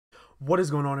What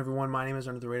is going on, everyone? My name is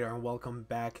Under the Radar and welcome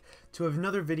back to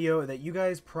another video that you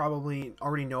guys probably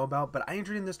already know about, but I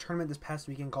entered in this tournament this past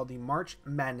weekend called the March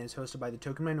Madness, hosted by the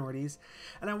TokenMinorities,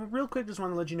 and I real quick just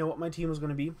want to let you know what my team was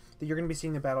going to be, that you're going to be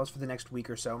seeing the battles for the next week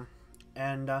or so.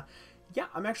 And yeah,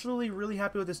 I'm actually really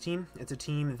happy with this team. It's a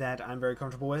team that I'm very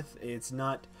comfortable with. It's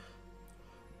not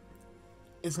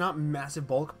massive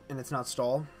bulk and it's not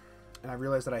stall. And I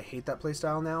realize that I hate that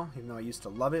playstyle now, even though I used to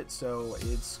love it, so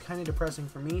it's kind of depressing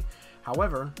for me.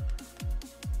 However,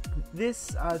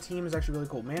 this team is actually really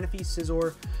cool. Manaphy,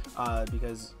 Scizor,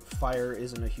 because fire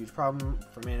isn't a huge problem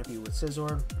for Manaphy with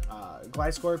Scizor.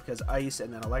 Gliscor, because ice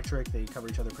and then electric, they cover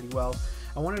each other pretty well.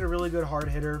 I wanted a really good hard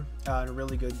hitter and a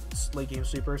really good late game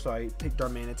sweeper, so I picked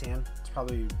Darmanitan. It's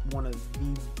probably one of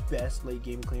the best late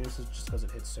game cleaners just because it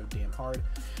hits so damn hard.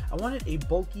 I wanted a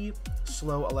bulky,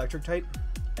 slow electric type,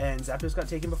 and Zapdos got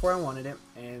taken before I wanted it,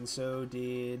 and so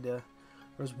did, there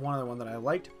was one other one that I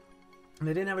liked, and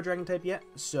I didn't have a dragon type yet,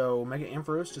 so Mega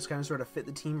Ampharos just kind of sort of fit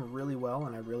the team really well,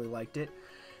 and I really liked it.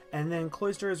 And then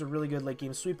Cloyster is a really good late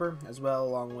game sweeper as well,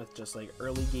 along with just like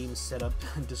early game setup,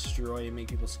 destroy and make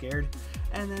people scared.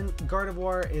 And then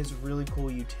Gardevoir is really cool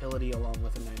utility, along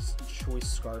with a nice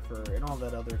choice Scarfer and all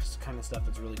that other kind of stuff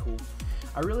that's really cool.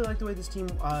 I really like the way this team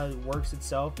works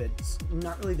itself. It's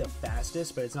not really the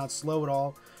fastest, but it's not slow at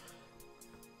all.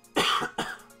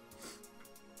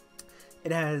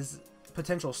 It has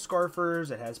potential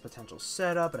Scarfers, it has potential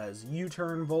setup, it has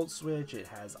U-turn, Volt Switch, it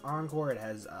has Encore, it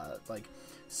has like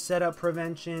setup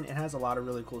prevention, it has a lot of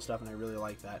really cool stuff, and I really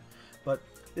like that. But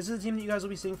this is the team that you guys will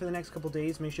be seeing for the next couple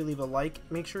days. Make sure you leave a like.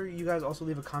 Make sure you guys also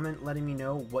leave a comment letting me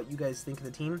know what you guys think of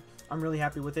the team. I'm really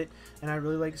happy with it, and I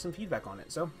really like some feedback on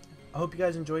it. So I hope you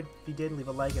guys enjoyed. If you did, leave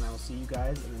a like, and I will see you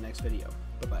guys in the next video.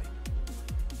 Bye-bye.